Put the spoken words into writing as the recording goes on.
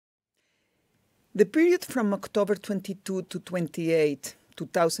The period from October 22 to 28,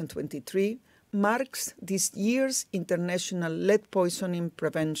 2023, marks this year's International Lead Poisoning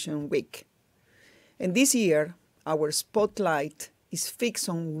Prevention Week. And this year, our spotlight is fixed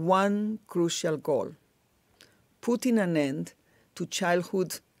on one crucial goal: putting an end to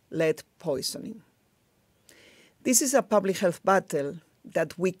childhood lead poisoning. This is a public health battle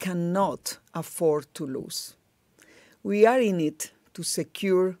that we cannot afford to lose. We are in it to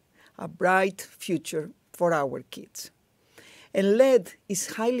secure a bright future for our kids. And lead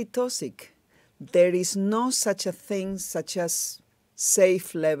is highly toxic. There is no such a thing such as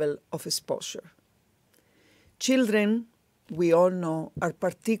safe level of exposure. Children, we all know, are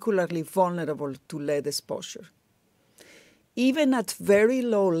particularly vulnerable to lead exposure. Even at very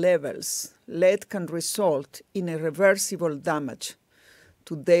low levels, lead can result in irreversible damage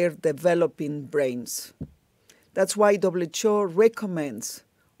to their developing brains. That's why WHO recommends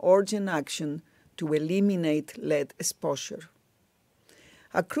urgent action to eliminate lead exposure.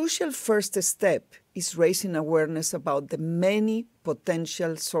 A crucial first step is raising awareness about the many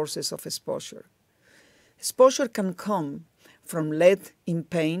potential sources of exposure. Exposure can come from lead in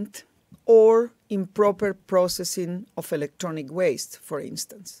paint or improper processing of electronic waste, for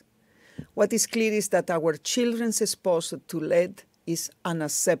instance. What is clear is that our children's exposure to lead is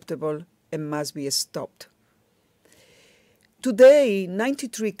unacceptable and must be stopped. Today,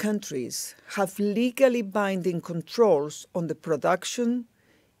 93 countries have legally binding controls on the production,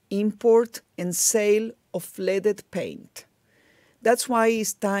 import, and sale of leaded paint. That's why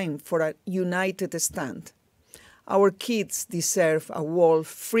it's time for a united stand. Our kids deserve a world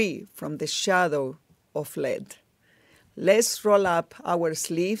free from the shadow of lead. Let's roll up our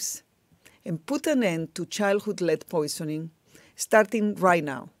sleeves and put an end to childhood lead poisoning, starting right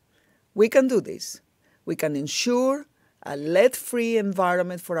now. We can do this. We can ensure a lead-free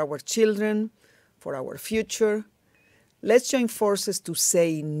environment for our children, for our future. Let's join forces to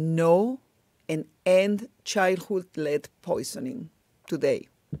say no and end childhood lead poisoning today.